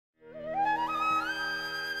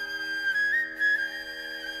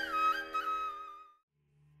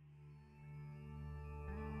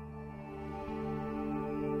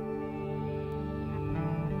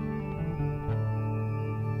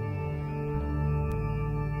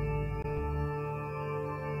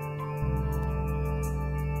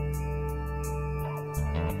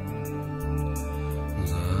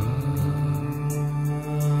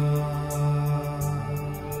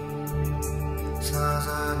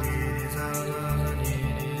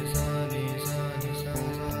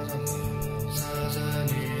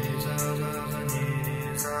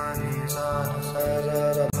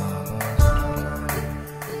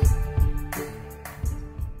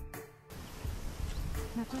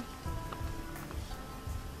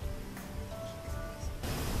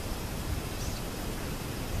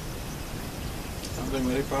Something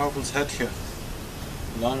very powerful said here,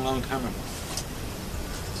 long time ago.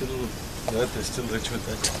 Still, the earth is still rich with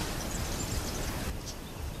it.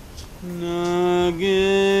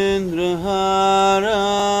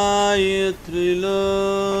 Nagendraharaya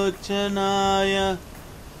Trilochanaya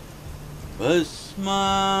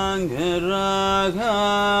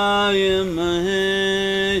Bhasmangaragaya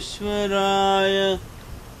Maheshwaraya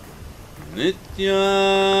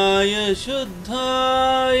Nityaya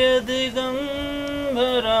Shuddhaya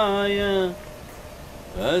Digambaraya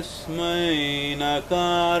Tasmai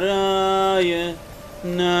Nakaraya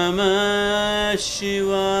Namah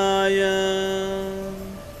Shivaya.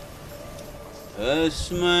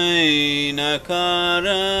 Tasmai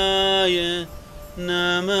Nakaraya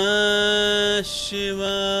Namah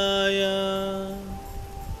Shivaya.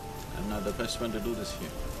 I'm not the first one to do this here.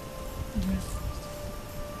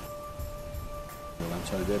 I'm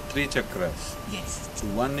sorry, there are three chakras. Yes.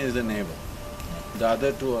 One is the navel. The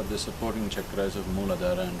other two are the supporting chakras of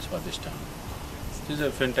Mooladhara and Swadhisthana. This is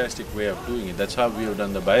a fantastic way of doing it. That's how we have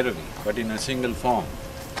done the Bhairavi, but in a single form.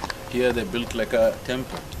 Here they built like a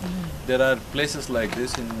temple. There are places like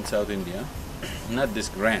this in South India, not this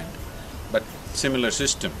grand, but similar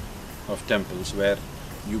system of temples where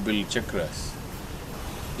you build chakras.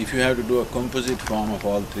 If you have to do a composite form of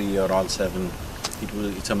all three or all seven,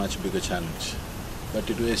 it's a much bigger challenge. But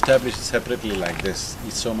to establish it separately like this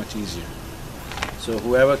is so much easier. So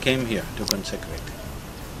whoever came here to consecrate,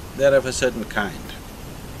 they're of a certain kind.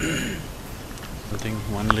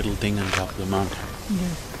 One little thing on top of the mountain.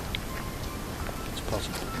 Yes. It's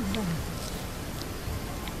possible.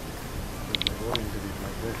 If they go into it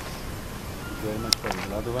like this, it's very much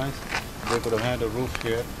possible. Otherwise, they could have had a roof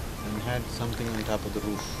here and had something on top of the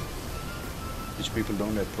roof, which people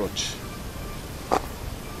don't approach.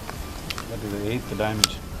 That is the eighth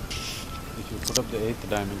dimension. If you put up the eighth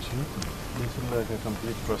dimension, this will be like a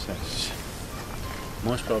complete process.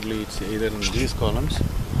 Most probably it's either in these columns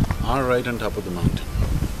or right on top of the mountain.